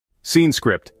Scene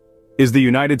script. Is the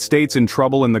United States in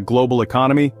trouble in the global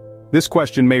economy? This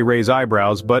question may raise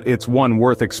eyebrows, but it's one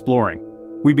worth exploring.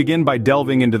 We begin by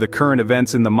delving into the current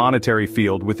events in the monetary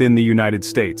field within the United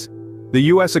States. The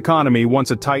U.S. economy,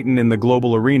 once a titan in the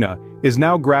global arena, is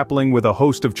now grappling with a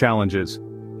host of challenges.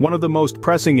 One of the most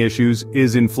pressing issues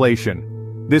is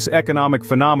inflation. This economic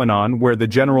phenomenon, where the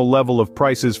general level of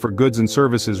prices for goods and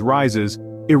services rises,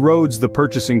 erodes the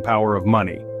purchasing power of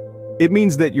money. It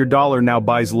means that your dollar now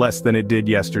buys less than it did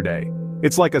yesterday.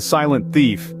 It's like a silent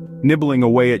thief, nibbling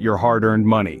away at your hard-earned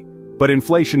money. But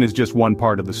inflation is just one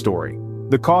part of the story.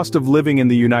 The cost of living in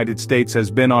the United States has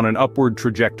been on an upward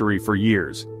trajectory for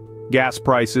years. Gas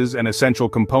prices, an essential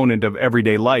component of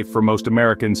everyday life for most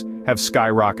Americans, have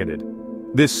skyrocketed.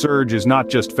 This surge is not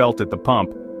just felt at the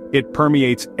pump, it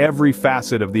permeates every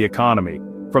facet of the economy,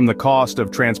 from the cost of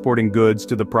transporting goods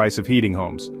to the price of heating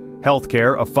homes.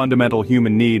 Healthcare, a fundamental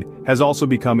human need, has also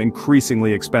become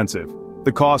increasingly expensive.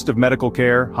 The cost of medical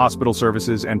care, hospital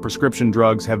services, and prescription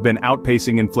drugs have been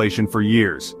outpacing inflation for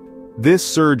years. This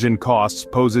surge in costs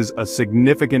poses a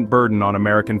significant burden on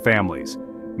American families,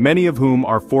 many of whom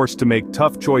are forced to make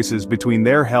tough choices between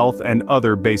their health and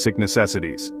other basic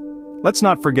necessities. Let's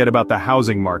not forget about the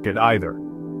housing market either.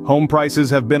 Home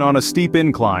prices have been on a steep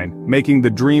incline, making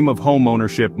the dream of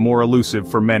homeownership more elusive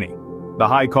for many. The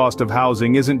high cost of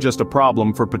housing isn't just a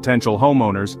problem for potential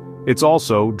homeowners, it's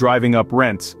also driving up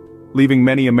rents, leaving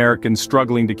many Americans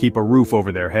struggling to keep a roof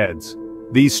over their heads.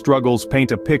 These struggles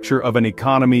paint a picture of an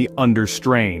economy under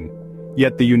strain.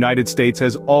 Yet the United States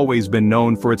has always been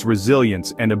known for its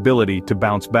resilience and ability to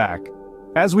bounce back.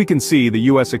 As we can see, the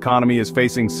U.S. economy is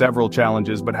facing several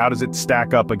challenges, but how does it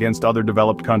stack up against other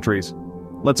developed countries?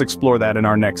 Let's explore that in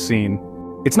our next scene.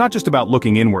 It's not just about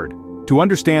looking inward. To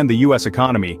understand the U.S.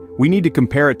 economy, we need to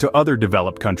compare it to other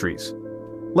developed countries.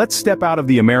 Let's step out of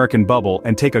the American bubble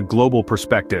and take a global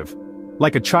perspective.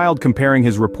 Like a child comparing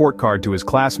his report card to his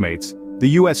classmates, the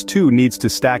U.S. too needs to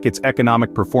stack its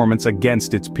economic performance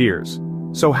against its peers.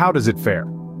 So how does it fare?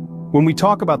 When we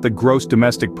talk about the gross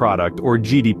domestic product, or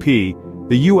GDP,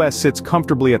 the U.S. sits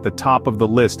comfortably at the top of the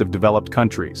list of developed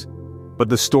countries. But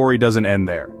the story doesn't end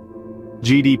there.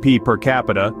 GDP per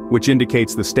capita, which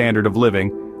indicates the standard of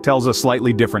living, tells a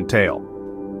slightly different tale.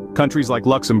 Countries like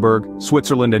Luxembourg,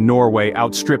 Switzerland, and Norway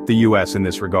outstrip the U.S. in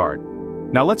this regard.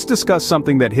 Now let's discuss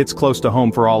something that hits close to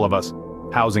home for all of us: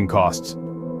 housing costs.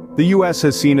 The U.S.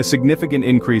 has seen a significant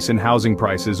increase in housing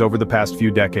prices over the past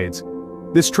few decades.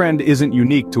 This trend isn't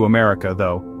unique to America,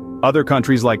 though. Other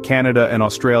countries like Canada and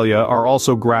Australia are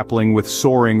also grappling with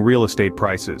soaring real estate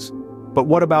prices. But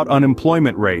what about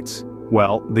unemployment rates?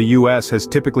 Well, the U.S. has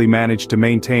typically managed to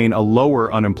maintain a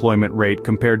lower unemployment rate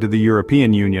compared to the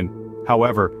European Union.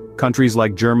 However, countries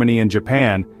like Germany and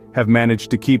Japan have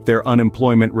managed to keep their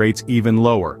unemployment rates even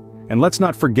lower. And let's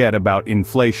not forget about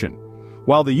inflation.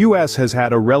 While the U.S. has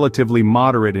had a relatively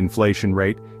moderate inflation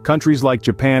rate, countries like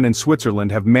Japan and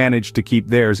Switzerland have managed to keep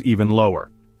theirs even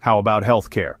lower. How about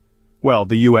healthcare? Well,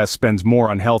 the U.S. spends more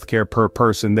on healthcare per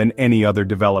person than any other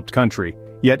developed country,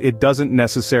 yet it doesn't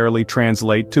necessarily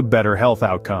translate to better health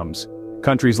outcomes.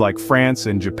 Countries like France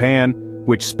and Japan,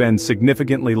 which spend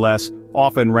significantly less,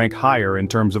 often rank higher in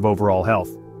terms of overall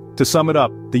health. To sum it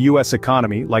up, the U.S.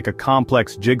 economy, like a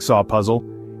complex jigsaw puzzle,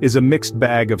 is a mixed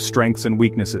bag of strengths and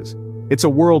weaknesses. It's a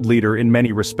world leader in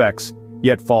many respects,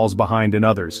 yet falls behind in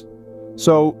others.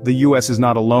 So, the U.S. is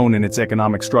not alone in its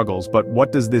economic struggles, but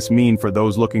what does this mean for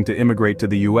those looking to immigrate to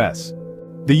the U.S.?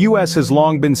 The U.S. has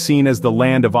long been seen as the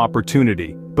land of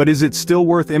opportunity, but is it still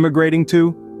worth immigrating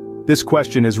to? This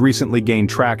question has recently gained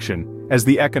traction, as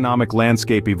the economic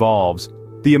landscape evolves.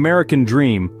 The American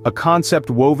dream, a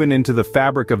concept woven into the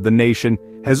fabric of the nation,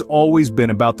 has always been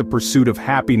about the pursuit of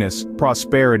happiness,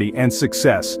 prosperity, and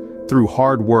success, through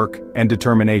hard work and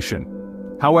determination.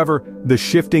 However, the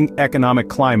shifting economic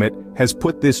climate has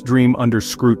put this dream under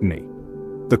scrutiny.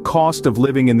 The cost of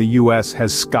living in the U.S.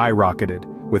 has skyrocketed,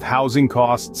 with housing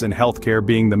costs and healthcare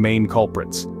being the main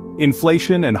culprits.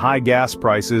 Inflation and high gas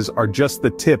prices are just the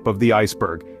tip of the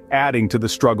iceberg, adding to the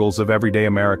struggles of everyday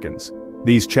Americans.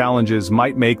 These challenges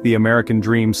might make the American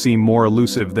dream seem more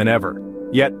elusive than ever.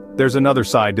 Yet, there's another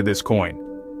side to this coin.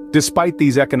 Despite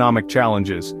these economic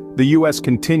challenges, the U.S.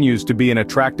 continues to be an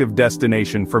attractive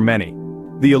destination for many.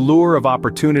 The allure of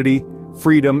opportunity,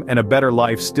 freedom, and a better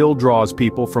life still draws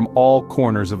people from all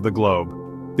corners of the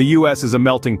globe. The U.S. is a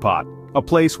melting pot, a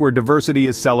place where diversity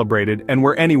is celebrated and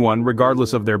where anyone,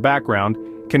 regardless of their background,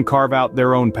 can carve out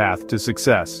their own path to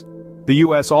success. The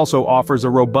U.S. also offers a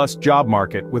robust job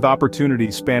market with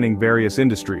opportunities spanning various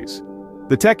industries.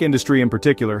 The tech industry in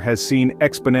particular has seen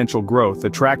exponential growth,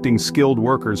 attracting skilled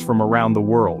workers from around the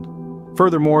world.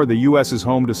 Furthermore, the US is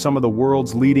home to some of the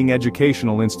world's leading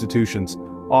educational institutions,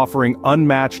 offering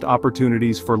unmatched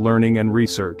opportunities for learning and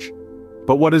research.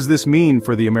 But what does this mean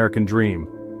for the American dream?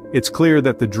 It's clear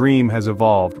that the dream has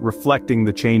evolved, reflecting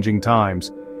the changing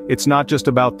times. It's not just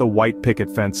about the white picket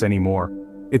fence anymore.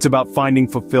 It's about finding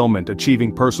fulfillment,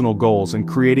 achieving personal goals, and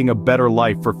creating a better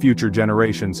life for future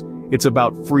generations. It's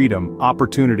about freedom,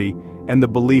 opportunity, and the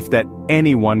belief that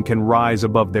anyone can rise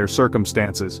above their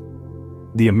circumstances.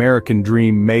 The American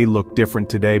dream may look different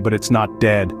today, but it's not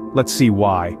dead. Let's see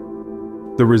why.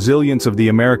 The resilience of the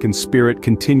American spirit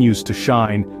continues to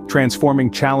shine,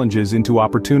 transforming challenges into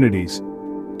opportunities.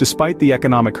 Despite the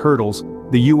economic hurdles,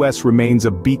 the US remains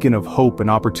a beacon of hope and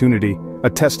opportunity, a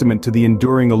testament to the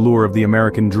enduring allure of the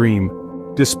American dream.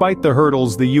 Despite the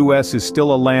hurdles, the US is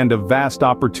still a land of vast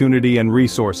opportunity and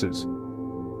resources.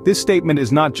 This statement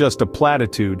is not just a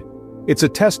platitude, it's a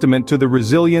testament to the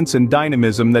resilience and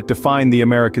dynamism that define the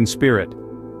American spirit.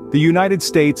 The United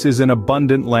States is an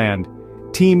abundant land,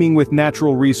 teeming with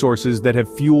natural resources that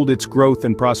have fueled its growth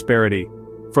and prosperity.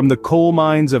 From the coal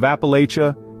mines of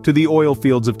Appalachia to the oil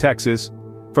fields of Texas,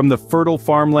 from the fertile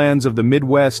farmlands of the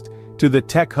Midwest to the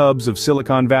tech hubs of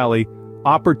Silicon Valley,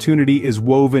 opportunity is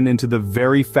woven into the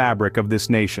very fabric of this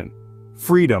nation.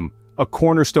 Freedom, a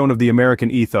cornerstone of the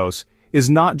American ethos, is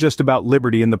not just about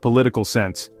liberty in the political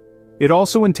sense. It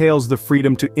also entails the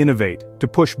freedom to innovate, to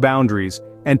push boundaries,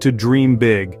 and to dream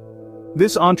big.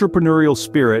 This entrepreneurial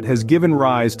spirit has given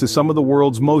rise to some of the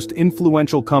world's most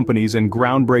influential companies and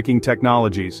groundbreaking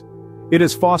technologies. It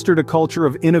has fostered a culture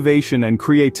of innovation and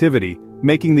creativity,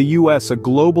 making the US a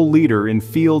global leader in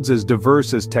fields as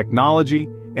diverse as technology,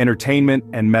 entertainment,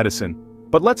 and medicine.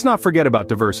 But let's not forget about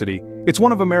diversity. It's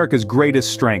one of America's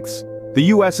greatest strengths. The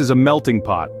US is a melting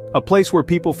pot, a place where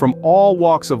people from all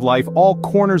walks of life, all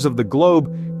corners of the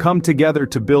globe, come together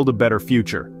to build a better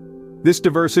future. This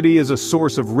diversity is a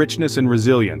source of richness and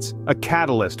resilience, a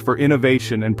catalyst for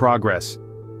innovation and progress.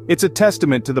 It's a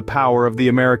testament to the power of the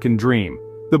American dream,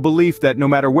 the belief that no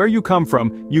matter where you come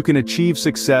from, you can achieve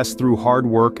success through hard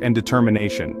work and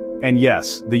determination. And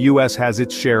yes, the US has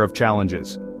its share of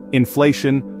challenges.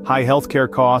 Inflation, high healthcare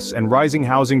costs, and rising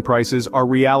housing prices are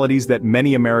realities that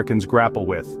many Americans grapple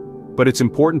with. But it's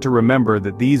important to remember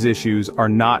that these issues are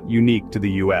not unique to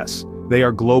the US. They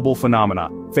are global phenomena,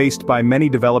 faced by many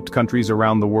developed countries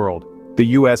around the world. The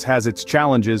US has its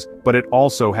challenges, but it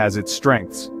also has its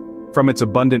strengths. From its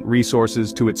abundant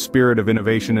resources to its spirit of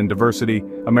innovation and diversity,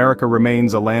 America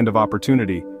remains a land of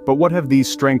opportunity. But what have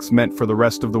these strengths meant for the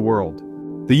rest of the world?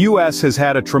 The US has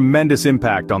had a tremendous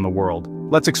impact on the world.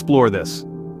 Let's explore this.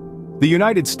 The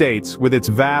United States, with its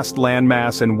vast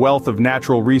landmass and wealth of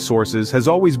natural resources, has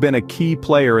always been a key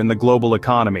player in the global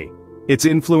economy. Its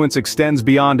influence extends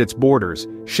beyond its borders,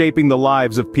 shaping the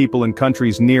lives of people in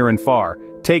countries near and far.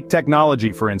 Take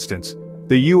technology, for instance.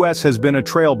 The US has been a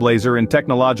trailblazer in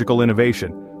technological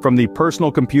innovation. From the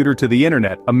personal computer to the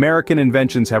internet, American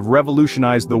inventions have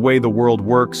revolutionized the way the world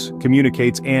works,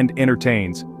 communicates, and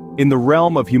entertains. In the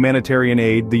realm of humanitarian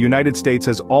aid, the United States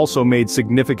has also made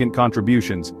significant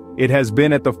contributions. It has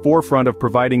been at the forefront of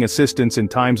providing assistance in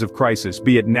times of crisis,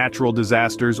 be it natural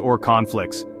disasters or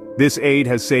conflicts. This aid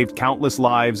has saved countless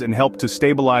lives and helped to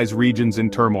stabilize regions in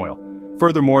turmoil.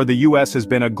 Furthermore, the US has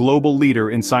been a global leader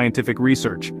in scientific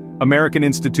research. American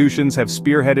institutions have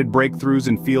spearheaded breakthroughs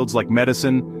in fields like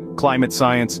medicine, climate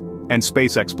science, and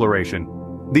space exploration.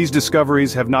 These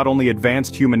discoveries have not only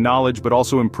advanced human knowledge but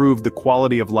also improved the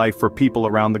quality of life for people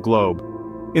around the globe.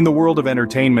 In the world of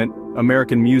entertainment,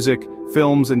 American music,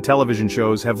 films, and television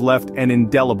shows have left an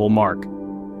indelible mark.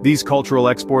 These cultural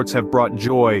exports have brought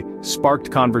joy,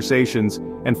 sparked conversations,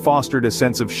 and fostered a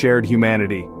sense of shared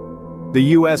humanity. The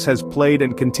US has played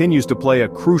and continues to play a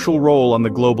crucial role on the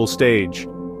global stage.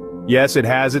 Yes, it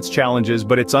has its challenges,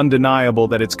 but it's undeniable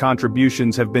that its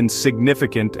contributions have been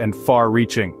significant and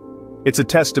far-reaching. It's a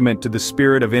testament to the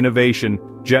spirit of innovation,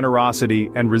 generosity,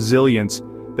 and resilience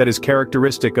that is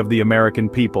characteristic of the American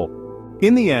people.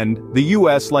 In the end, the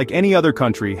US, like any other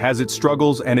country, has its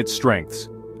struggles and its strengths.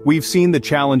 We've seen the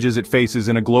challenges it faces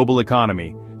in a global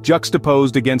economy,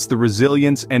 juxtaposed against the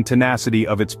resilience and tenacity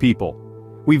of its people.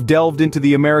 We've delved into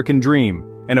the American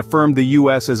dream and affirmed the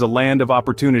US as a land of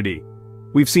opportunity.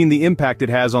 We've seen the impact it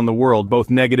has on the world, both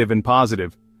negative and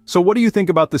positive. So what do you think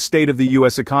about the state of the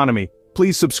US economy?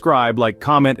 Please subscribe, like,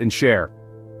 comment, and share.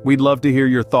 We'd love to hear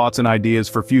your thoughts and ideas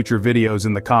for future videos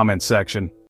in the comments section.